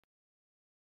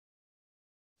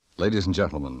Ladies and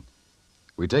gentlemen,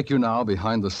 we take you now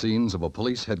behind the scenes of a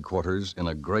police headquarters in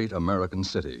a great American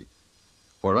city,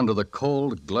 where under the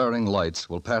cold, glaring lights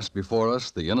will pass before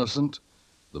us the innocent,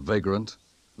 the vagrant,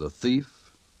 the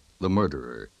thief, the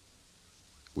murderer.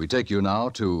 We take you now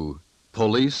to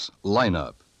Police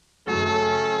Lineup.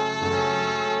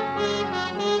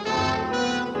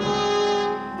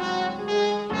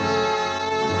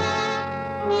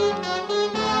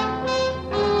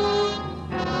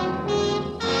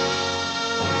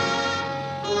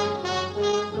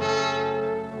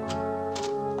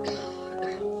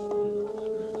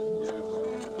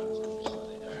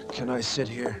 Can I sit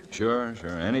here? Sure.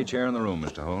 Any chair in the room,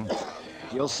 Mr. Holt.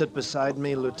 You'll sit beside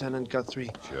me, Lieutenant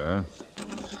Guthrie? Sure.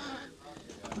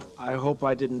 I hope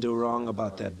I didn't do wrong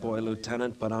about that boy,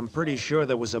 Lieutenant, but I'm pretty sure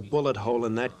there was a bullet hole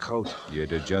in that coat. You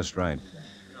did just right.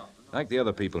 Like the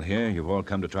other people here, you've all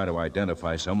come to try to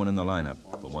identify someone in the lineup,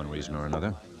 for one reason or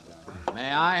another.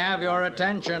 May I have your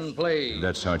attention, please?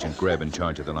 That's Sergeant Greb in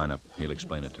charge of the lineup. He'll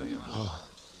explain it to you.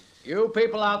 You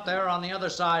people out there on the other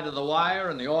side of the wire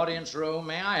in the audience room,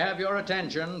 may I have your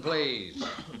attention, please?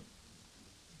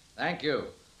 Thank you.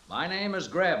 My name is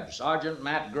Greb, Sergeant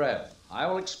Matt Greb. I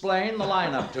will explain the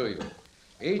lineup to you.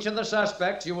 Each of the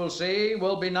suspects you will see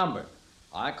will be numbered.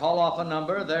 I call off a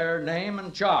number, their name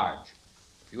and charge.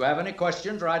 If you have any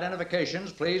questions or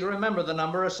identifications, please remember the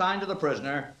number assigned to the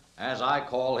prisoner as I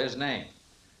call his name.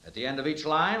 At the end of each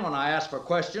line, when I ask for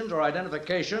questions or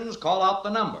identifications, call out the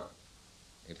number.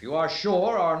 If you are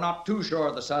sure or not too sure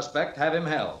of the suspect, have him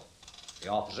held. The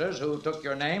officers who took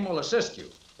your name will assist you.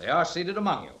 They are seated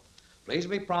among you. Please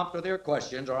be prompt with your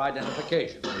questions or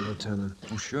identifications. Lieutenant.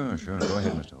 Oh, sure. Go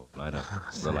ahead, Mr. Holt. Light up.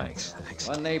 Relax. Thanks.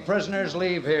 When the prisoners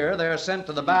leave here, they're sent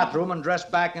to the bathroom and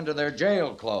dressed back into their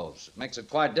jail clothes. It makes it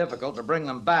quite difficult to bring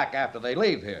them back after they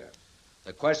leave here.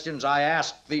 The questions I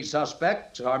ask these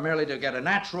suspects are merely to get a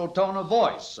natural tone of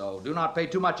voice, so do not pay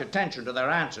too much attention to their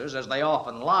answers, as they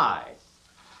often lie.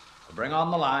 So bring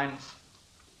on the line.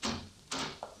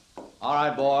 All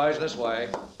right, boys, this way.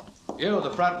 You,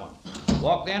 the front one.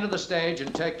 Walk the end of the stage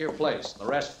and take your place. The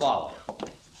rest follow.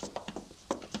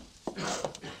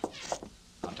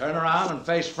 Now turn around and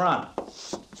face front.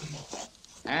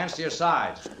 Hands to your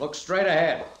sides. Look straight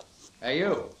ahead. Hey,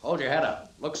 you, hold your head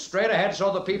up. Look straight ahead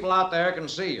so the people out there can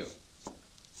see you.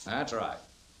 That's right.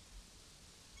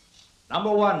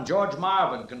 Number 1, George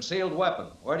Marvin, concealed weapon.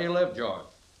 Where do you live, George?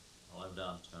 I live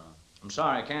downtown. I'm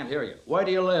sorry, I can't hear you. Where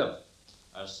do you live?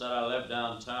 I said I live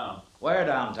downtown. Where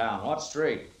downtown? What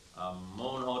street?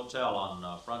 Moon Hotel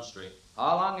on Front Street.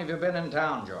 How long have you been in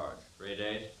town, George? 3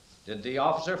 days. Did the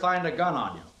officer find a gun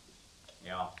on you?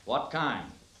 Yeah. What kind?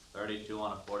 32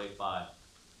 on a 45.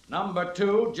 Number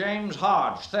 2, James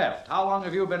Hodge, theft. How long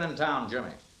have you been in town,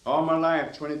 Jimmy? All my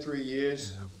life, 23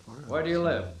 years. Where do you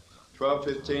live?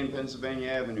 1215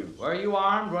 Pennsylvania Avenue. Were you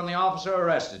armed when the officer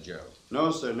arrested you?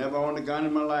 No, sir. Never owned a gun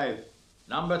in my life.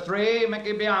 Number 3,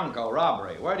 Mickey Bianco,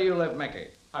 robbery. Where do you live, Mickey?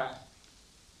 I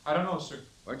don't know, sir.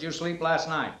 Where'd you sleep last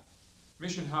night?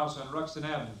 Mission House on Ruxton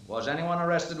Avenue. Was anyone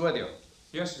arrested with you?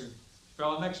 Yes, sir.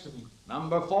 Fell next to me.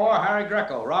 Number 4, Harry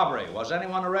Greco, robbery. Was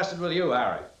anyone arrested with you,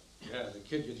 Harry? Yeah, the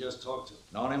kid you just talked to.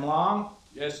 Known him long?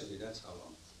 Yes, sir, that's how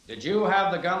long. Did you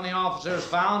have the gun the officers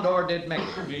found, or did Mickey?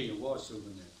 Me, a war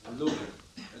souvenir. A Luger.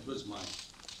 That was mine.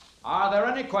 Are there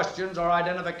any questions or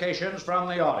identifications from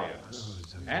the audience?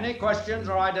 Any questions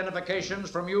or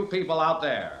identifications from you people out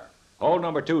there? Hold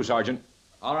number 2, Sergeant.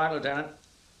 All right, Lieutenant.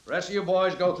 The rest of you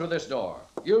boys go through this door.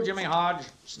 You, Jimmy Hodge,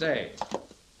 stay.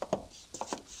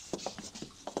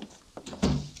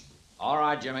 All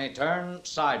right, Jimmy, turn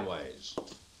sideways.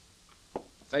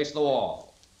 Face the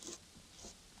wall.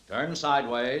 Turn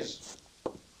sideways.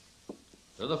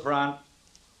 To the front.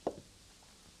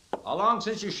 How long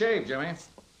since you shaved, Jimmy?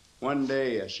 1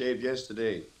 day. I shaved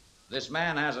yesterday. This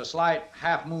man has a slight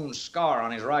half-moon scar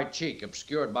on his right cheek,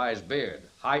 obscured by his beard.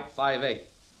 Height 5'8".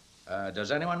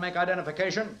 Does anyone make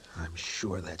identification? I'm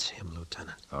sure that's him,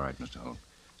 Lieutenant. All right, Mr. Holt.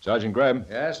 Sergeant Greb,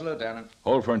 Yes, Lieutenant.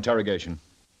 hold for interrogation.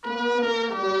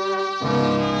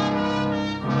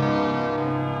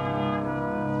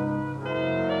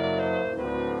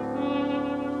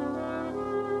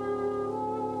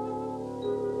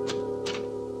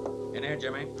 In here,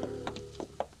 Jimmy.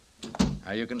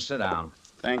 You can sit down.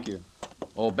 Thank you.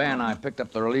 Oh, Ben, I picked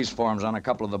up the release forms on a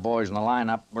couple of the boys in the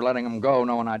lineup. We're letting them go.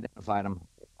 No one identified them.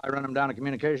 I run them down to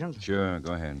communications? Sure,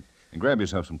 go ahead. And grab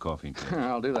yourself some coffee.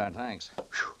 I'll do that, thanks.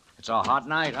 Whew. It's a hot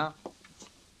night, huh?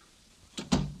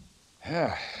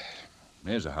 Yeah,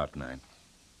 it is a hot night.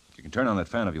 You can turn on that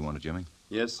fan if you want to, Jimmy.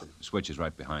 Yes, sir. The switch is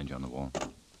right behind you on the wall.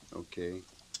 Okay.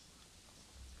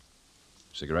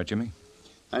 Cigarette, Jimmy?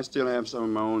 I still have some of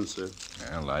my own, sir.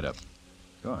 Yeah, light up.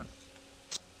 Go on.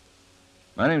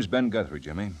 My name's Ben Guthrie,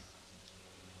 Jimmy.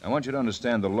 I want you to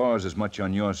understand the law's as much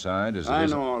on your side as it I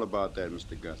is... know all about that,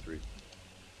 Mr. Guthrie.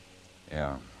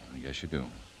 Yeah, I guess you do.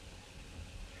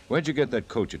 Where'd you get that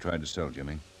coat you tried to sell,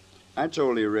 Jimmy? I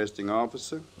told the arresting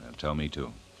officer. Well, tell me,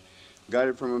 too. Got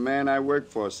it from a man I work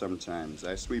for sometimes.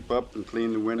 I sweep up and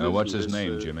clean the windows. What's and his this,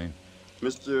 name, Jimmy?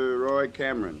 Mr. Roy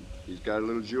Cameron. He's got a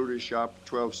little jewelry shop at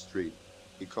 12th Street.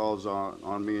 He calls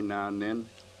on me now and then.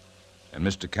 And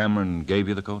Mr. Cameron gave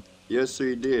you the coat? Yes, sir,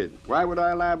 he did. Why would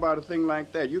I lie about a thing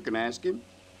like that? You can ask him.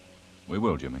 We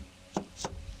will, Jimmy.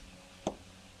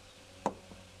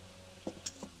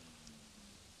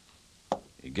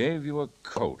 He gave you a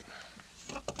coat.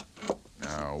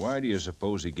 Now, why do you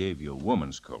suppose he gave you a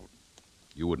woman's coat?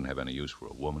 You wouldn't have any use for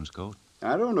a woman's coat.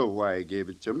 I don't know why he gave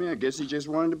it to me. I guess he just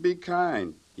wanted to be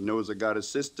kind. He knows I got a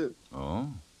sister. Oh?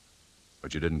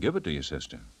 But you didn't give it to your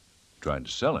sister. You tried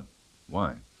to sell it.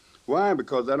 Why? Why?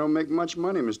 Because I don't make much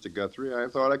money, Mr. Guthrie. I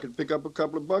thought I could pick up a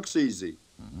couple of bucks easy.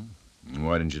 Mm-hmm.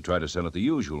 Why didn't you try to sell it the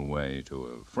usual way, to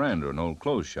a friend or an old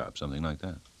clothes shop, something like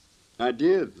that? I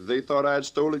did. They thought I'd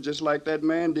stole it just like that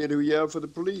man did who yelled for the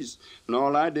police. And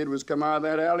all I did was come out of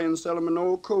that alley and sell him an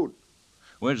old coat.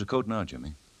 Where's the coat now,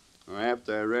 Jimmy?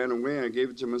 After I ran away, I gave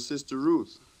it to my sister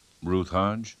Ruth. Ruth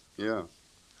Hodge? Yeah.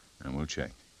 And we'll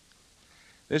check.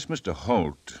 This Mr.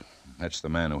 Holt, that's the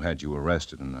man who had you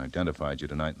arrested and identified you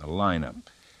tonight in the lineup.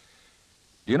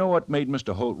 Do you know what made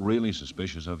Mr. Holt really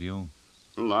suspicious of you?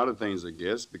 A lot of things, I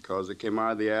guess, because they came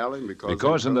out of the alley and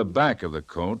Because in the back of the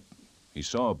coat, he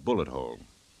saw a bullet hole.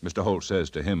 Mr. Holt says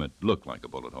to him it looked like a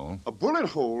bullet hole. A bullet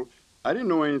hole? I didn't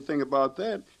know anything about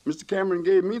that. Mr. Cameron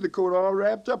gave me the coat all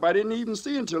wrapped up. I didn't even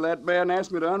see it until that man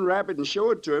asked me to unwrap it and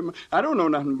show it to him. I don't know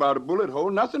nothing about a bullet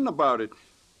hole, nothing about it.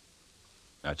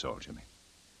 That's all, Jimmy.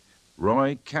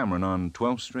 Roy Cameron on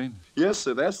 12th Street? Yes,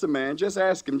 sir, that's the man. Just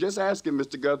ask him,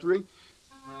 Mr. Guthrie.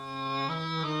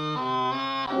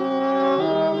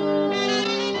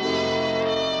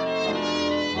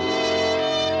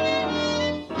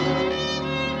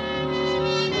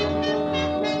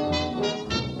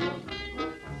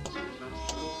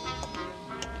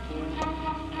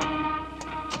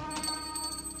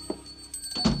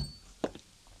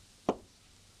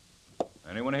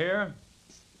 Anyone here?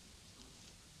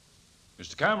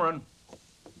 Mr. Cameron.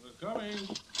 We're coming.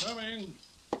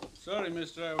 Sorry,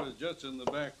 mister, I was just in the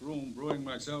back room brewing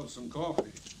myself some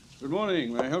coffee. Good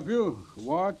morning. May I help you?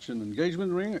 Watch and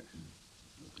engagement ring?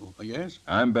 Yes?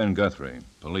 I'm Ben Guthrie,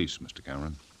 police, Mr.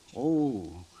 Cameron.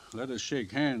 Oh, let us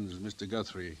shake hands, Mr.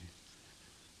 Guthrie.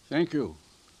 Thank you.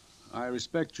 I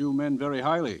respect you men very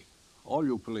highly, all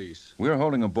you police. We're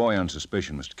holding a boy on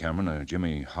suspicion, Mr. Cameron,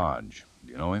 Jimmy Hodge.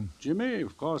 Do you know him? Jimmy?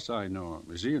 Of course I know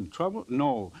him. Is he in trouble?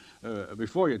 No.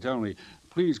 Before you tell me,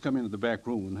 please come into the back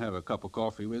room and have a cup of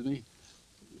coffee with me.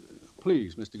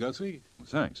 Please, Mr. Guthrie. Well,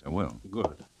 thanks, I will.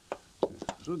 Good.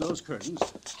 Through those curtains.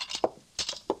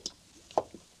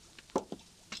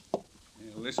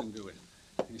 Yeah, listen to it.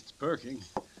 It's perking.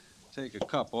 Take a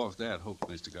cup off that hook,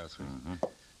 Mr. Guthrie. Mm-hmm.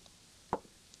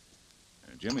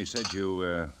 Jimmy said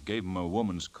you gave him a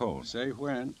woman's coat. Say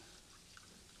when.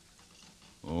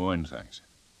 Oh, and thanks.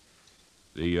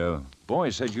 The boy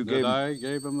said you gave him... I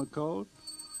gave him the coat?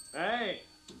 Hey,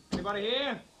 anybody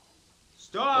here?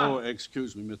 Stop! Oh,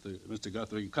 excuse me, Mr.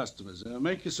 Guthrie. Customers.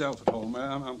 Make yourself at home.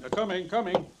 I'm coming.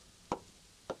 Good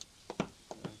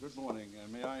morning.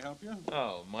 May I help you?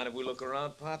 Oh, mind if we look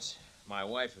around, Pops? My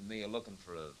wife and me are looking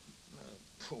for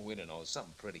we don't know,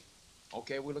 something pretty.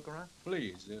 Okay, we look around?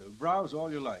 Please, browse all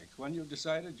you like. When you've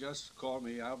decided, just call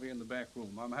me. I'll be in the back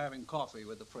room. I'm having coffee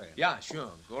with a friend. Yeah,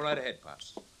 sure. Go right ahead,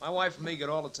 Pops. My wife and me get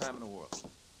all the time in the world.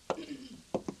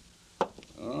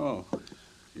 Oh,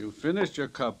 you finished your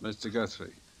cup, Mr.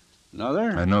 Guthrie.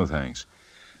 Another? No, thanks.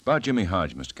 About Jimmy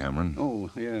Hodge, Mr. Cameron. Oh,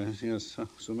 yes.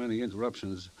 So many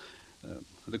interruptions.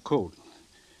 The coat.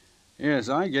 Yes,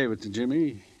 I gave it to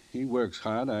Jimmy. He works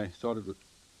hard. I thought it would...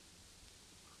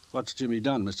 What's Jimmy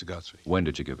done, Mr. Guthrie? When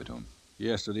did you give it to him?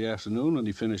 Yesterday afternoon when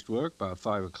he finished work, about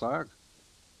 5 o'clock.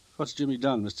 What's Jimmy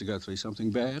done, Mr. Guthrie?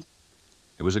 Something bad?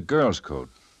 It was a girl's coat.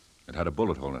 It had a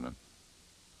bullet hole in it.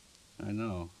 I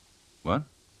know. What?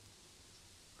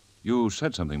 You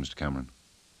said something, Mr. Cameron.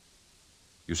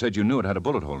 You said you knew it had a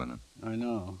bullet hole in it. I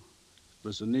know. It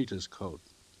was Anita's coat.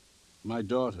 My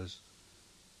daughter's.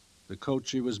 The coat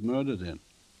she was murdered in.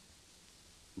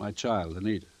 My child,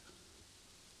 Anita.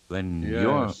 Then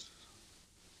Yes.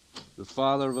 The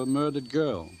father of a murdered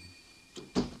girl.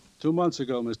 2 months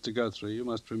ago, Mr. Guthrie. You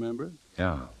must remember it.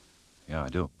 Yeah, I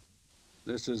do.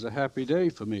 This is a happy day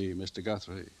for me, Mr.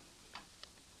 Guthrie.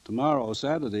 Tomorrow,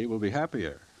 Saturday, will be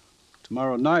happier.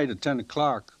 Tomorrow night at 10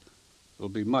 o'clock, we'll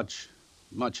be much,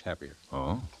 much happier.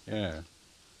 Oh? Yeah.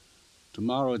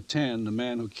 Tomorrow at 10, the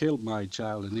man who killed my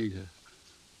child, Anita,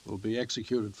 will be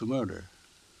executed for murder.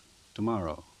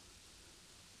 Tomorrow.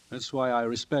 That's why I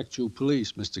respect you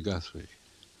police, Mr. Guthrie.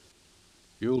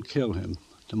 You'll kill him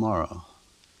tomorrow,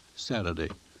 Saturday.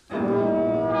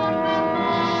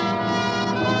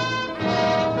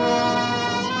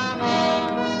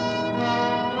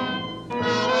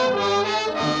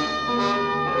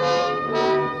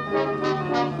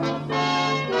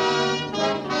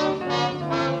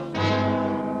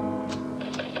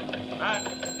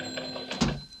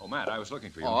 Matt, I was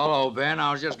looking for you. Oh, hello, Ben.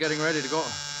 I was just getting ready to go.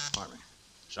 Pardon me.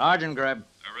 Sergeant Greb.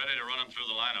 They're ready to run him through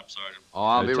the lineup, Sergeant. Oh,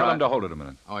 I'll be Tell right. him to hold it a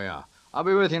minute. Oh, yeah. I'll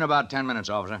be with you in about 10 minutes,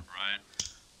 officer. Right.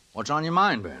 What's on your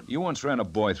mind, Ben? You once ran a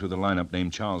boy through the lineup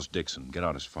named Charles Dixon. Get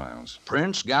out his files.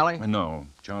 Prince, Galley? No.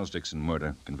 Charles Dixon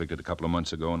murder. Convicted a couple of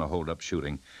months ago in a hold-up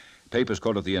shooting. Papers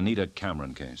called it the Anita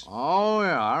Cameron case. Oh,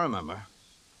 yeah, I remember.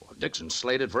 Well, Dixon's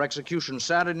slated for execution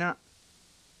Saturday night.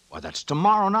 Why, that's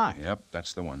tomorrow night. Yep,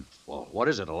 that's the one. Well, what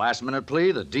is it, a last-minute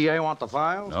plea? The DA want the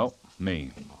files? No,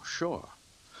 me. Oh, sure.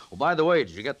 Well, by the way,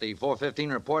 did you get the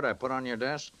 415 report I put on your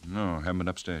desk? No, haven't been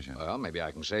upstairs yet. Well, maybe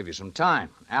I can save you some time.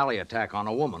 Alley attack on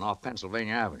a woman off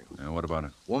Pennsylvania Avenue. What about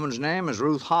it? Woman's name is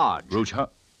Ruth Hodge. Ruth Hodge?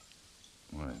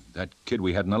 Why, that kid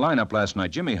we had in the lineup last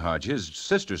night, Jimmy Hodge, his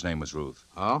sister's name was Ruth.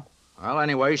 Oh? Well,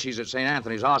 anyway, she's at St.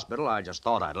 Anthony's Hospital. I just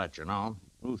thought I'd let you know.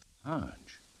 Ruth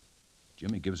Hodge?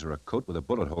 Jimmy gives her a coat with a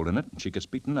bullet hole in it, and she gets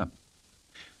beaten up.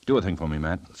 Do a thing for me,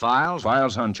 Matt. Files?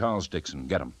 Files on Charles Dixon.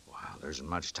 Get 'em. Wow, there isn't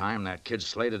much time. That kid's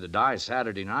slated to die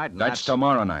Saturday night, and That's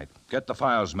tomorrow night. Get the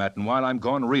files, Matt, and while I'm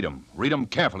gone, read 'em. Read 'em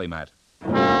carefully, Matt.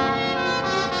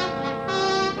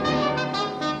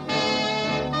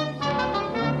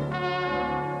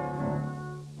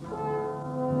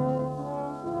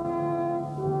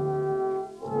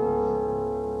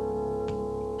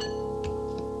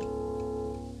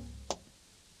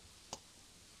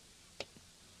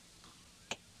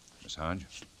 Miss Hodge?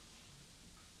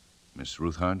 Miss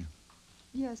Ruth Hodge?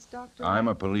 Yes, Doctor. I'm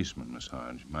a policeman, Miss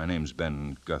Hodge. My name's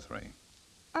Ben Guthrie.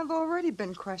 I've already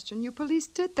been questioned. You police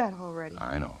did that already.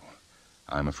 I know.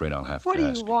 I'm afraid I'll have What to do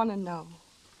ask you want to know?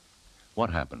 What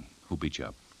happened? Who beat you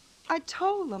up? I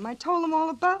told them all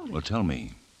about it. Well, tell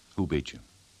me. Who beat you?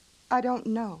 I don't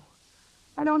know.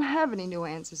 I don't have any new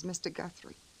answers, Mr.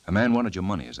 Guthrie. A man wanted your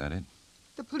money, is that it?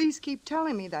 The police keep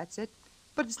telling me that's it,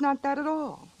 but it's not that at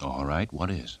all. All right, what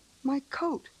is? My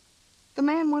coat. The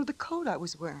man wanted the coat I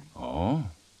was wearing. Oh?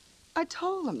 I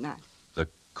told him that. The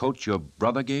coat your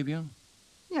brother gave you?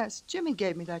 Yes, Jimmy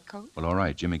gave me that coat. Well, all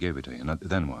right, Jimmy gave it to you. Now,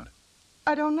 then what?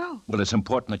 I don't know. Well, it's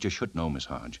important that you should know, Miss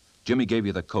Hodge. Jimmy gave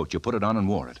you the coat. You put it on and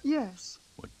wore it. Yes.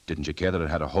 Well, didn't you care that it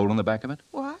had a hole in the back of it?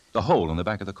 What? The hole in the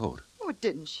back of the coat. Oh, it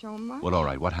didn't show much. Well, all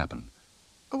right, what happened?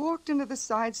 I walked into the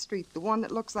side street, the one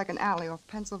that looks like an alley off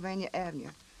Pennsylvania Avenue.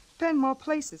 Penmore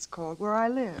Place it's called, where I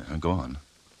live. Go on.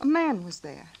 A man was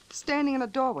there, standing in a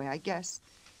doorway, I guess.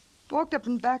 Walked up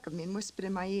in back of me and whispered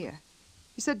in my ear.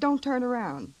 He said, don't turn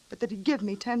around, but that he'd give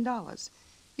me $10.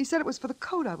 He said it was for the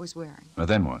coat I was wearing. Well,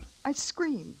 then what? I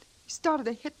screamed. He started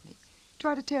to hit me,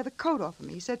 tried to tear the coat off of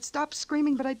me. He said, stop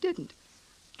screaming, but I didn't.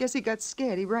 Guess he got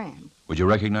scared. He ran. Would you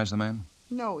recognize the man?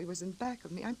 No, he was in back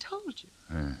of me. I told you.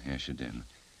 Yes, you did.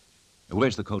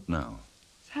 Where's the coat now?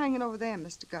 It's hanging over there,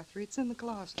 Mr. Guthrie. It's in the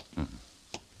closet.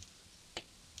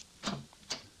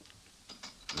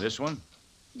 This one?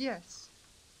 Yes.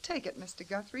 Take it, Mr.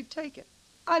 Guthrie. Take it.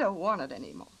 I don't want it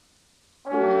anymore.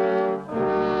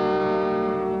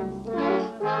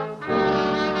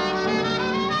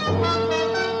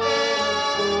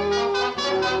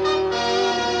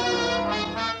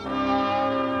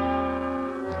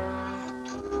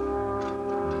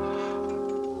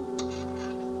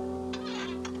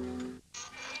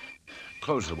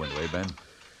 Close the window, Ben?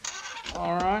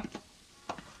 All right.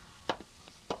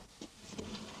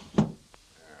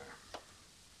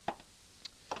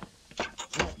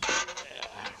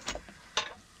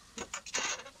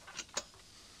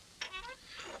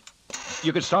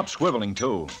 You could stop swiveling,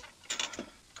 too.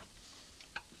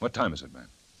 What time is it, man?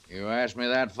 You asked me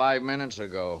that 5 minutes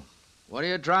ago. What are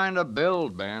you trying to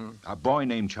build, Ben? A boy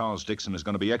named Charles Dixon is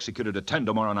going to be executed at 10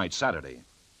 tomorrow night, Saturday.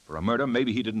 For a murder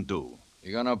maybe he didn't do.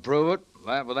 You gonna prove it?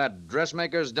 That with that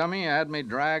dressmaker's dummy you had me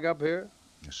drag up here?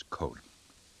 This coat.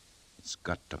 It's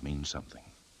got to mean something.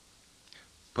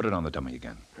 Put it on the dummy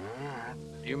again.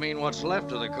 You mean what's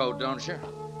left of the coat, don't you?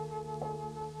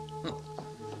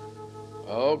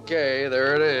 Okay,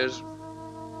 there it is.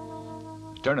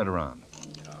 Turn it around.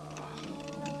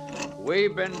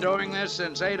 We've been doing this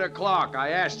since 8 o'clock. I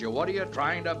asked you, what are you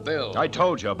trying to build? I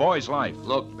told you, a boy's life.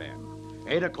 Look, Ben,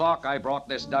 8 o'clock, I brought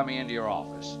this dummy into your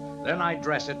office. Then I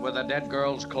dress it with a dead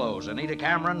girl's clothes. Anita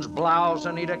Cameron's blouse,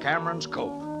 Anita Cameron's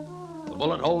coat. The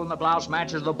bullet hole in the blouse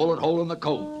matches the bullet hole in the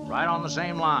coat. Right on the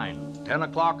same line. 10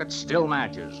 o'clock, it still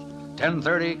matches.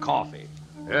 10:30, coffee.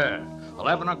 Yeah.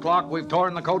 11 o'clock, we've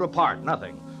torn the coat apart.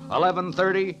 Nothing.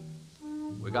 11:30,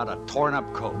 we got a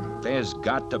torn-up coat. There's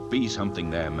got to be something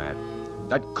there, Matt.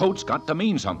 That coat's got to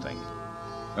mean something.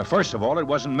 First of all, it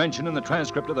wasn't mentioned in the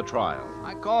transcript of the trial.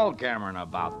 I called Cameron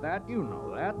about that. You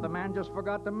know that. The man just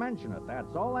forgot to mention it.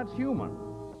 That's all. That's human.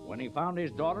 When he found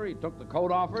his daughter, he took the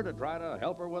coat off her to try to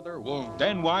help her with her wound.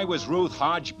 Then why was Ruth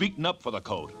Hodge beaten up for the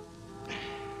coat?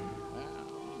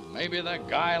 Well, maybe the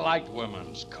guy liked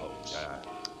women's coats.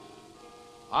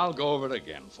 I'll go over it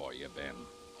again for you, Ben.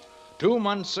 2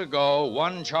 months ago,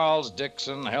 one Charles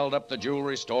Dixon held up the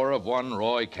jewelry store of one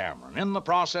Roy Cameron. In the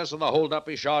process of the holdup,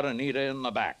 he shot Anita in the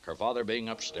back, her father being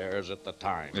upstairs at the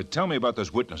time. Tell me about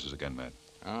those witnesses again,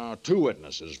 Matt. 2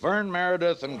 witnesses, Vern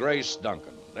Meredith and Grace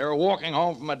Duncan. They were walking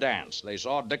home from a dance. They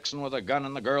saw Dixon with a gun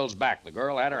in the girl's back. The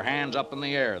girl had her hands up in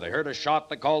the air. They heard a shot.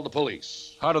 They called the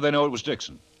police. How do they know it was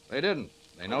Dixon? They didn't.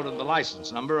 They noted the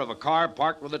license number of a car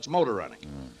parked with its motor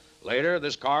running. Later,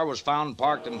 this car was found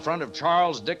parked in front of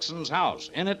Charles Dixon's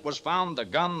house. In it was found the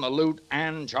gun, the loot,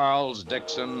 and Charles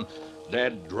Dixon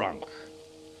dead drunk.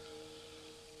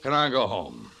 Can I go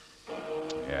home?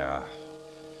 Yeah.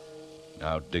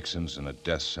 Now Dixon's in a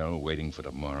death cell waiting for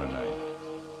tomorrow night.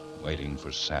 Waiting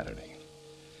for Saturday.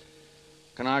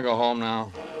 Can I go home now?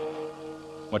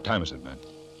 What time is it, man?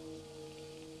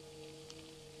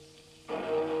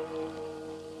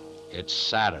 It's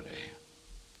Saturday.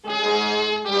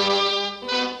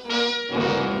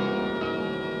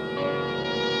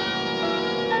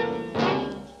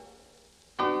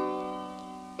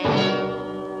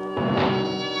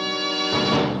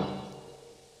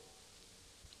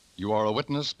 You are a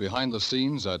witness behind the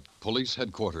scenes at police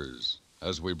headquarters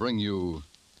as we bring you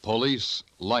Police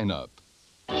Lineup.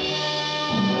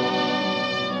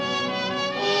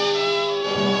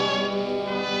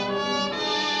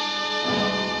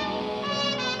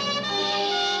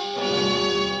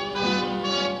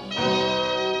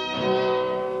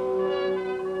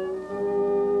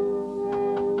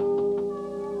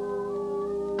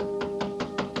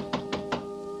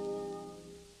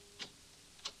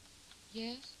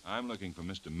 I'm looking for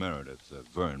Mr. Meredith,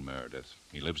 Vern Meredith.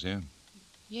 He lives here?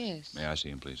 Yes. May I see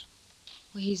him, please?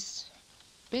 Well, he's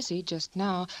busy just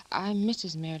now. I'm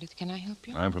Mrs. Meredith. Can I help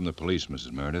you? I'm from the police,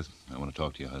 Mrs. Meredith. I want to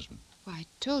talk to your husband. Well, I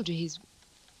told you he's...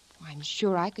 Well, I'm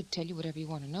sure I could tell you whatever you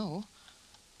want to know.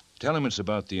 Tell him it's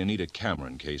about the Anita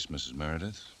Cameron case, Mrs.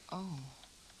 Meredith. Oh.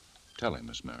 Tell him,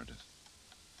 Miss Meredith.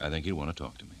 I think he'll want to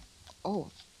talk to me. Oh,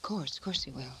 of course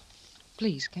he will.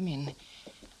 Please, come in.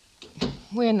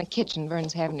 We're in the kitchen.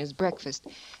 Vern's having his breakfast.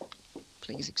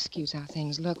 Please excuse how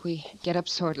things look. We get up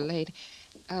sort of late.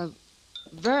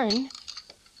 Vern?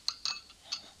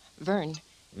 Vern.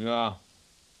 Yeah.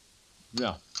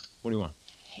 What do you want?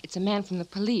 It's a man from the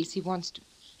police. He wants to...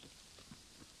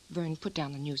 Vern, put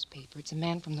down the newspaper. It's a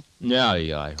man from the... Yeah,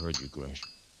 I heard you, Grace.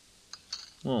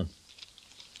 Well,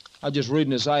 I was just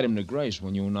reading this item to Grace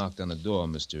when you knocked on the door,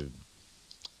 Mr.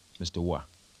 what?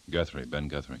 Guthrie, Ben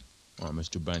Guthrie. Oh,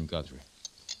 Mr. Ben Guthrie.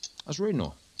 I was reading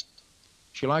her.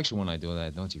 She likes it when I do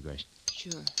that, don't you, Grace?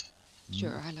 Sure,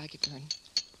 I like it, Vern.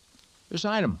 This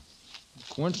item,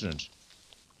 coincidence,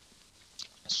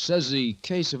 says the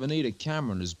case of Anita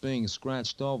Cameron is being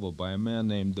scratched over by a man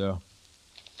named, let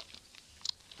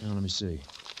me see.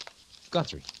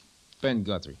 Guthrie. Ben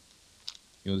Guthrie.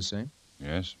 You're the same?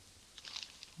 Yes.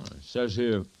 Oh, it says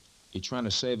here you're trying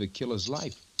to save the killer's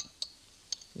life.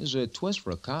 There's a twist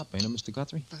for a cop, ain't it, Mr.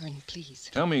 Guthrie? Vern, please.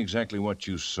 Tell me exactly what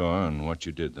you saw and what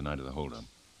you did the night of the holdup.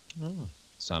 Oh,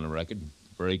 it's on the record.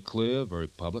 Very clear, very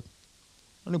public.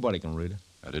 Anybody can read it.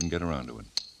 I didn't get around to it,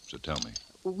 so tell me.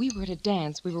 We were at a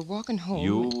dance. We were walking home.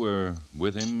 You were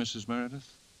with him, Mrs.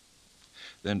 Meredith?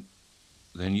 Then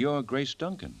you're Grace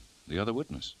Duncan, the other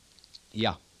witness.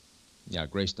 Yeah,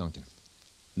 Grace Duncan.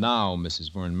 Now,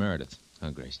 Mrs. Vern Meredith,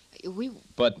 huh, Grace?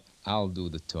 But I'll do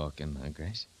the talking, huh,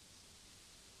 Grace?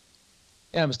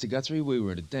 Yeah, Mr. Guthrie, we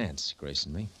were at a dance, Grace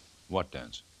and me. What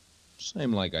dance?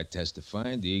 Same like I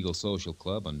testified, the Eagle Social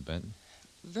Club on Benton.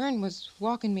 Vern was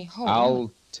walking me home.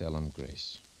 I'll tell him,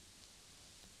 Grace.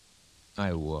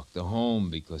 I walked her home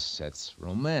because that's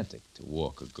romantic, to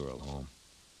walk a girl home.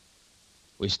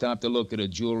 We stopped to look at a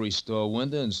jewelry store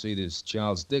window and see this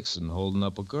Charles Dixon holding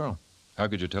up a girl. How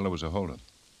could you tell it was a holdup?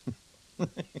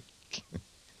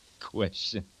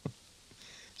 Question.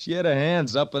 She had her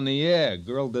hands up in the air.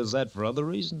 Girl does that for other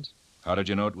reasons. How did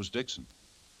you know it was Dixon?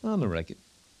 On the record.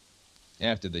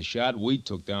 After the shot, we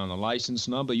took down the license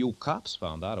number. You cops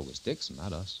found out it was Dixon,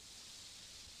 not us.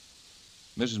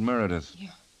 Mrs. Meredith.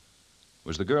 Yeah.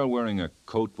 Was the girl wearing a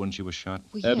coat when she was shot?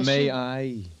 Well, yes, May she-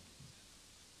 I?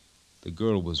 The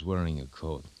girl was wearing a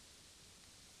coat.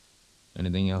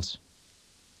 Anything else?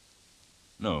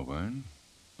 No, Vern.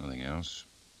 Nothing else.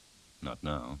 Not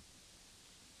now.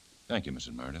 Thank you,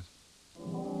 Mrs. Meredith.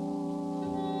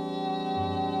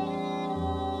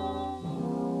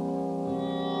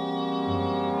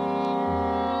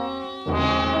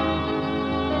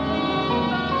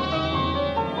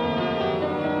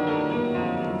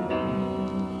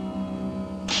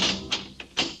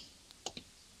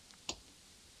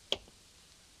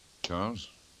 Charles?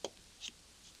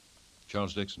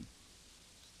 Charles Dixon.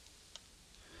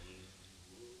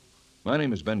 My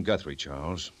name is Ben Guthrie,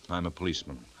 Charles. I'm a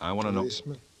policeman. I want to know...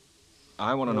 Policeman?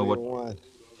 I want to know What what... do you want?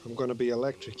 I'm going to be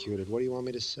electrocuted. What do you want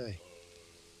me to say?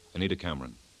 Anita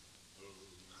Cameron.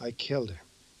 I killed her.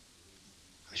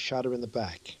 I shot her in the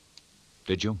back.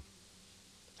 Did you?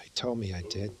 They told me I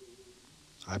did.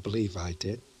 I believe I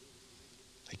did.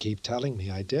 They keep telling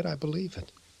me I did. I believe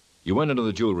it. You went into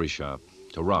the jewelry shop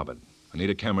to rob it.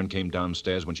 Anita Cameron came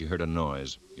downstairs when she heard a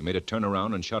noise. You made her turn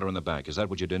around and shot her in the back. Is that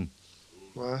what you did?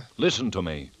 What? Listen to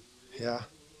me. Yeah?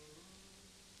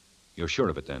 You're sure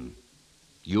of it, then?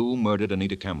 You murdered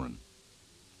Anita Cameron.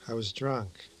 I was drunk.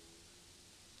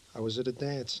 I was at a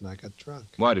dance and I got drunk.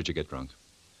 Why did you get drunk?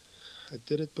 I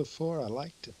did it before. I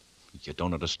liked it. You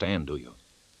don't understand, do you?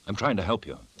 I'm trying to help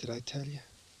you. Did I tell you?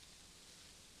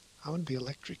 I want to be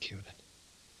electrocuted.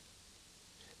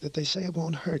 That they say it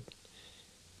won't hurt.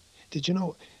 Did you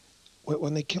know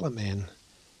when they kill a man,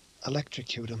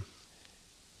 electrocute him,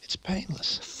 it's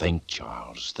painless. Think,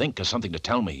 Charles. Think of something to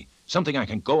tell me. Something I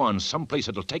can go on, someplace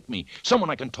that'll take me. Someone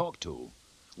I can talk to.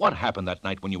 What happened that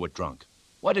night when you were drunk?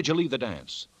 Why did you leave the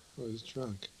dance? I was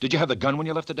drunk. Did you have the gun when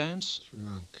you left the dance?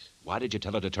 Drunk. Why did you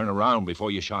tell her to turn around before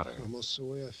you shot her? Almost the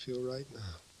way I feel right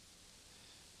now.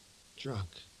 Drunk.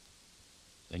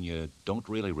 Then you don't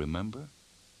really remember?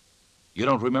 You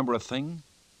don't remember a thing?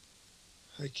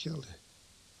 I killed her.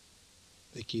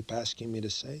 They keep asking me to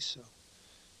say so.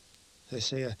 They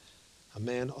say a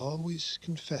man always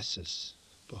confesses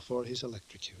before he's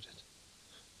electrocuted.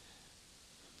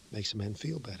 Makes a man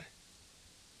feel better.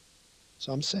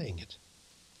 So I'm saying it.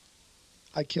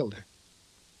 I killed her.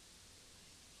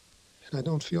 And I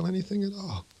don't feel anything at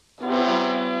all.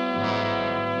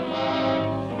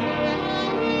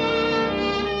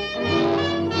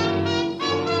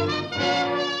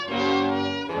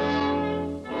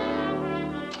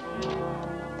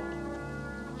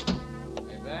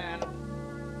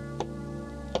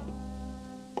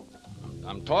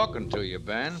 I'm talking to you,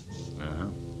 Ben. Uh-huh.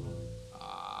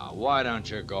 Why don't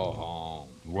you go home?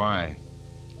 Why?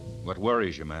 What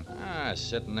worries you, man?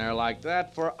 Sitting there like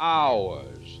that for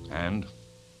hours. And?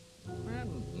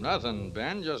 Nothing,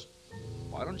 Ben. Just,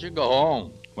 why don't you go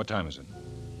home? What time is it?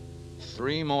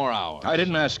 3 more hours. I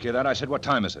didn't ask you that. I said, what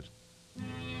time is it?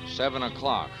 7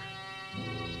 o'clock.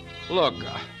 Look,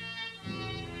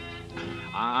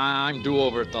 I'm due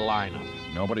over at the lineup.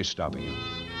 Nobody's stopping you.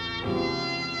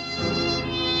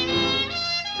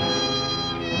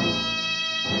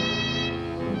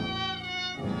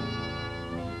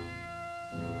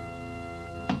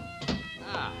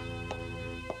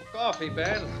 Coffee,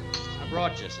 Ben. I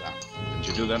brought you some. Didn't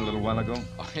you do that a little while ago?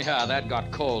 Oh, yeah, that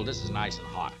got cold. This is nice and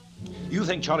hot. You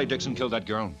think Charlie Dixon killed that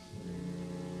girl?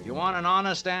 You want an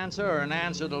honest answer or an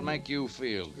answer that'll make you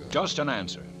feel good? Just an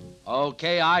answer.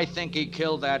 Okay, I think he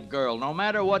killed that girl. No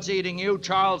matter what's eating you,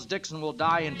 Charles Dixon will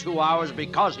die in 2 hours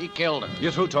because he killed her.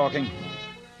 You through talking?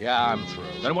 Yeah, I'm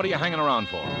through. Then what are you hanging around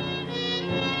for?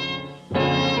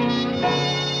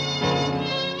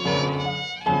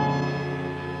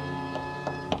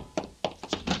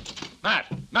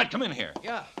 Matt, come in here.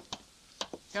 Yeah.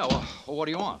 Yeah, well, what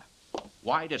do you want?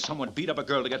 Why did someone beat up a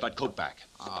girl to get that coat back?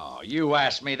 Oh, you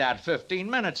asked me that 15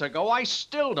 minutes ago. I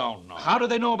still don't know. How did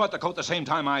they know about the coat the same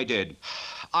time I did?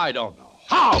 I don't know.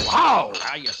 How?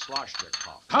 You sloshed your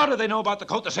coffee. How did they know about the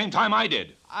coat the same time I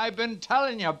did? I've been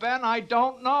telling you, Ben, I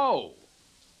don't know.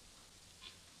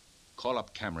 Call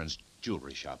up Cameron's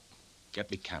jewelry shop. Get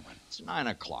me Cameron. It's 9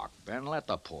 o'clock, Ben. Let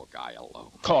the poor guy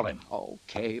alone. Call him.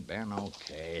 Okay, Ben,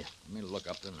 okay. Let me look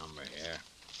up the number here.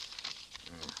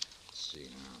 Let's see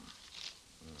now.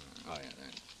 Oh, yeah,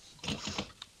 then.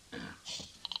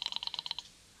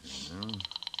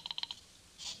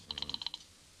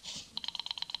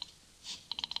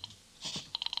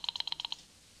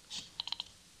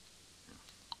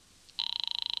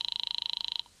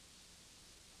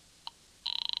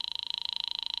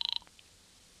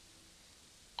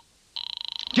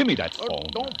 Give me that phone.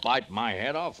 Don't bite my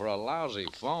head off for a lousy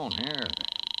phone here.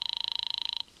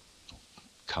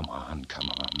 Come on, come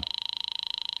on.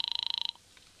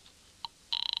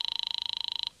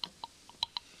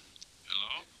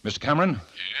 Hello? Mr. Cameron?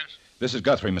 Yes? This is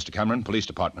Guthrie, Mr. Cameron, Police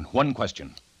Department. One question.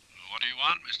 What do you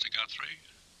want, Mr. Guthrie?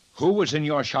 Who was in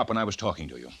your shop when I was talking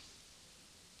to you?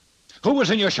 Who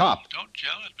was in your shop? Don't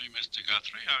yell at me, Mr.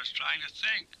 Guthrie. I was trying to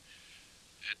think.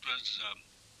 It was,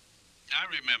 I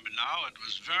remember now, it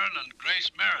was Vern and Grace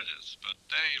Meredith, but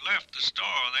they left the store.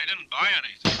 They didn't buy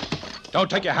anything. Don't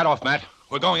take your hat off, Matt.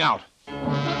 We're going out.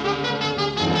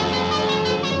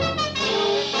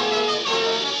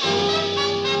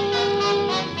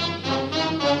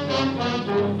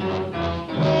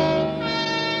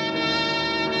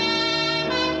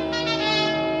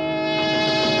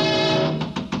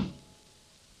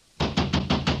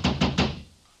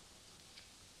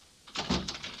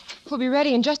 We'll be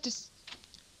ready in just a...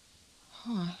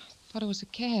 Oh, I thought it was a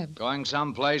cab. Going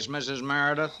someplace, Mrs.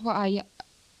 Meredith? Why,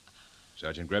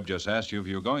 Sergeant Greb just asked you if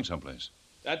you were going someplace.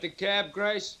 That the cab,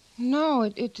 Grace? no,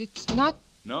 it's not...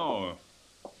 No,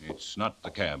 it's not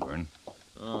the cab, Vern.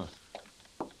 Oh.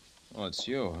 Oh, it's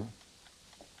you, huh?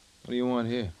 What do you want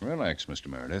here? Relax, Mr.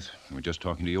 Meredith. We're just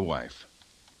talking to your wife.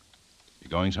 You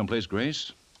going someplace,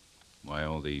 Grace? Why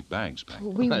all the bags packed?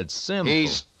 That's simple.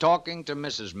 He's talking to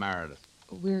Mrs. Meredith.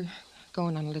 We're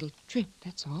going on a little trip,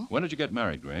 that's all. When did you get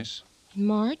married, Grace? In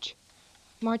March.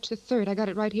 March the 3rd. I got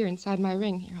it right here inside my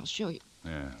ring. Here, I'll show you.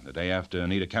 Yeah, the day after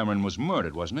Anita Cameron was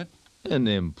murdered, wasn't it? An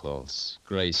impulse.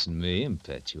 Grace and me,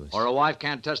 impetuous. Or a wife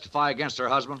can't testify against her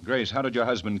husband? Grace, how did your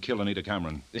husband kill Anita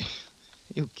Cameron?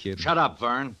 You kidding? Shut up,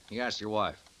 Vern. You asked your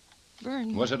wife.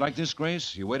 Vern... Was it like this,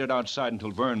 Grace? You waited outside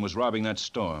until Vern was robbing that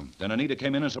store. Then Anita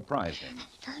came in and surprised him.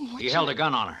 Vern, what He held a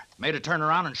gun on her, made her turn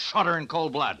around and shot her in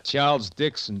cold blood. Charles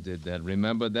Dixon did that,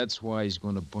 remember? That's why he's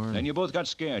going to burn. Then you both got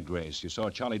scared, Grace. You saw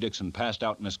Charlie Dixon passed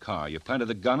out in his car. You planted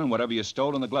the gun and whatever you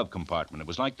stole in the glove compartment. It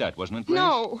was like that, wasn't it, Grace?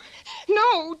 No.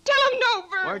 No. Tell him no,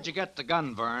 Vern. Where'd you get the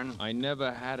gun, Vern? I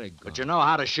never had a gun. But you know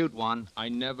how to shoot one. I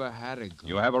never had a gun.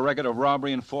 You have a record of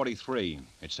robbery in 43.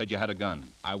 It said you had a gun.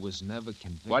 I was never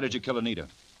convicted. Why did you kill Anita?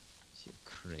 You're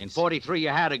crazy. In 43, you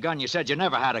had a gun. You said you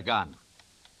never had a gun.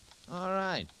 All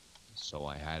right. So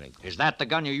I had a gun. Is that the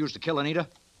gun you used to kill Anita?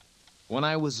 When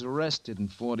I was arrested in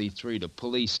 43, the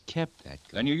police kept that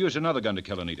gun. Then you used another gun to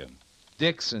kill Anita.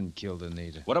 Dixon killed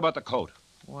Anita. What about the coat?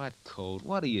 What coat?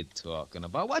 What are you talking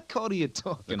about? What coat are you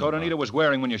talking The about? coat Anita was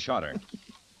wearing when you shot her.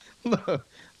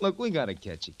 Look, we gotta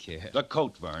catch a kid. The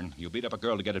coat, Vern. You beat up a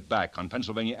girl to get it back on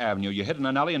Pennsylvania Avenue. You hid in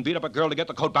an alley and beat up a girl to get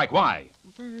the coat back. Why?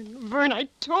 Vern, I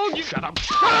told you. Shut up.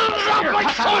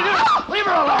 Leave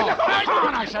her alone! Come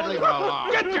on, I said leave her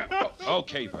alone. Get you!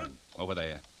 Okay, Vern. Over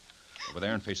there. Over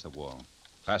there and face the wall.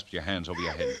 Clasp your hands over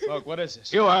your head. Look, what is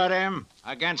this? You heard him.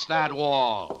 Against that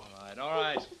wall. All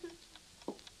right.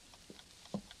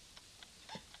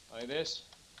 Like this?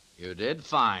 You did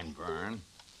fine, Vern.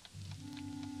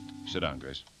 Sit down,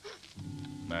 Grace.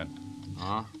 Matt,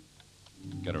 Huh?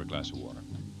 get her a glass of water.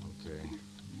 Okay.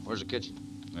 Where's the kitchen?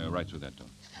 Right through that door.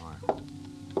 All right.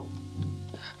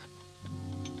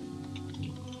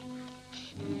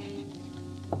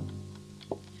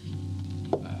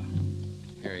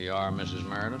 Here you are, Mrs.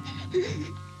 Meredith.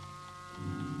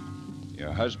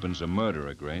 Your husband's a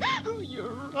murderer, Grace. Oh, you're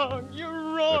wrong. You're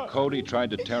wrong. The coat he tried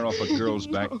to tear off a girl's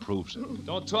back proves it.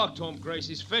 Don't talk to him, Grace.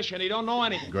 He's fishing. He don't know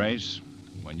anything. Grace,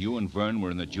 when you and Vern were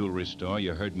in the jewelry store,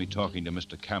 you heard me talking to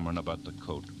Mr. Cameron about the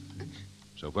coat.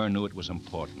 So Vern knew it was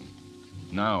important.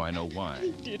 Now I know why.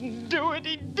 He didn't do it.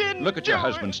 He didn't Look at your do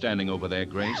husband it. standing over there,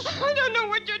 Grace. I don't know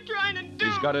what you're trying to do.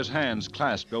 He's got his hands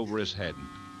clasped over his head.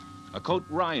 A coat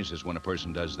rises when a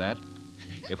person does that.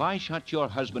 If I shot your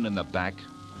husband in the back,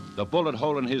 the bullet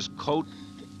hole in his coat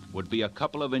would be a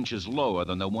couple of inches lower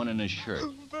than the one in his shirt.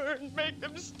 Vern, make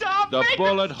them stop. The Make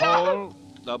bullet them stop. hole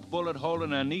The bullet hole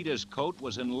in Anita's coat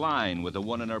was in line with the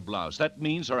one in her blouse. That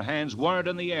means her hands weren't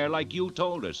in the air like you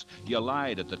told us. You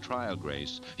lied at the trial,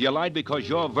 Grace. You lied because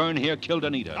your Vern here killed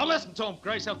Anita. Now listen to him,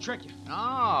 Grace. He'll trick you.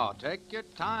 No, take your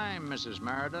time, Mrs.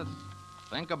 Meredith.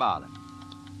 Think about it.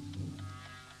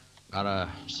 Got a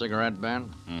cigarette, Ben?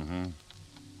 Mm-hmm.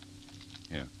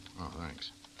 Here. Oh,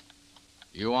 thanks.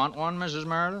 You want one, Mrs.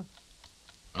 Meredith?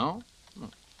 No? Hmm.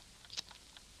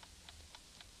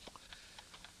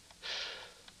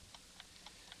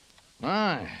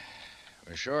 My,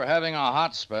 we're sure having a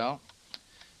hot spell.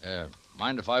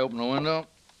 Mind if I open the window?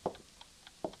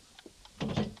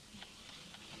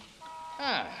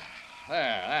 Ah,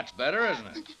 there, that's better, isn't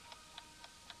it?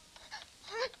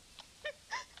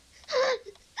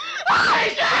 He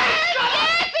did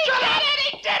it!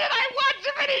 He did it! I watched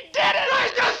him and he did it!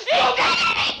 He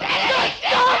did it!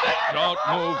 Don't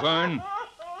move, Vern.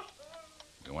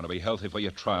 You want to be healthy for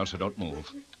your trial, so don't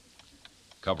move.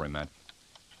 Cover him, Matt.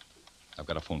 I've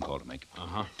got a phone call to make.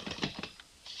 Uh-huh.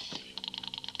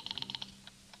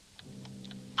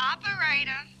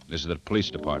 Operator. This is the police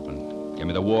department. Give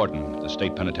me the warden, the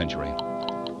state penitentiary.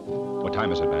 What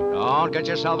time is it, Matt? Don't get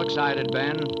yourself excited,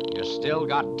 Ben. You still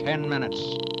got 10 minutes.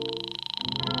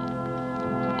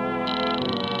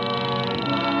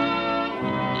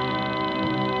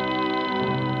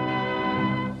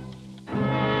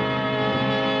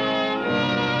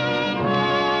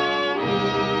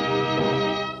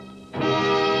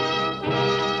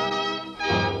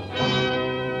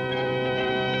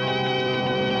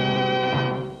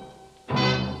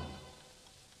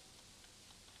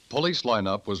 Police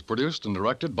Lineup was produced and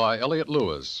directed by Elliott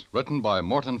Lewis, written by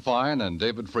Morton Fine and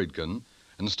David Friedkin,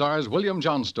 and stars William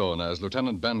Johnstone as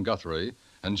Lieutenant Ben Guthrie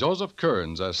and Joseph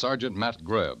Kearns as Sergeant Matt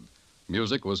Grebb.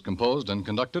 Music was composed and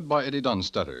conducted by Eddie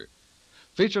Dunstetter.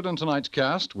 Featured in tonight's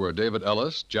cast were David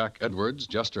Ellis, Jack Edwards,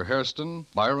 Jester Hairston,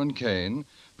 Byron Kane,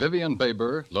 Vivian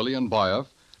Baber, Lillian Byoff,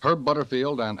 Herb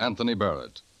Butterfield, and Anthony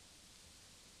Barrett.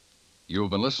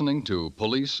 You've been listening to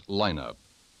Police Lineup,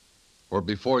 where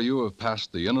before you have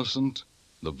passed the innocent,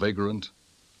 the vagrant,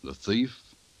 the thief,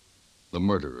 the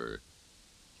murderer.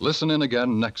 Listen in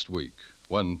again next week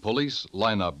when Police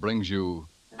Lineup brings you...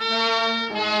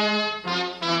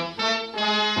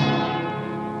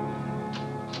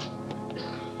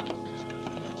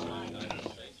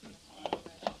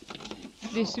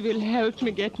 This will help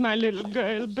me get my little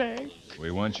girl back.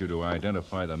 We want you to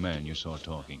identify the man you saw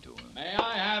talking to her. May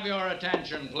I have your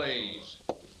attention, please?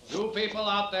 You people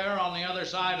out there on the other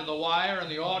side of the wire in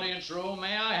the audience room,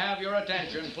 may I have your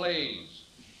attention, please?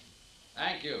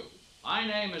 Thank you. My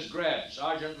name is Grebb,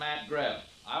 Sergeant Matt Grebb.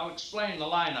 I'll explain the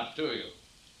lineup to you.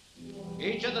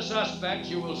 Each of the suspects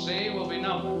you will see will be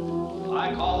numbered.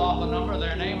 I call off a number,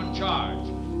 their name and charge.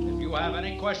 If you have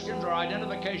any questions or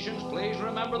identifications, please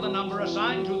remember the number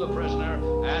assigned to the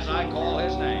prisoner as I call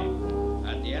his name.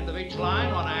 At the end of each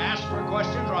line, when I ask for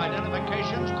questions or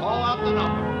identifications, call out the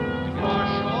number. If you are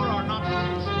sure or not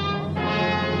too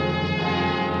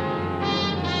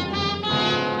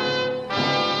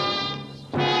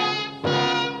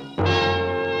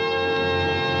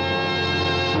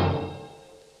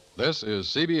This is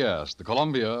CBS, the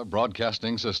Columbia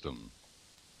Broadcasting System.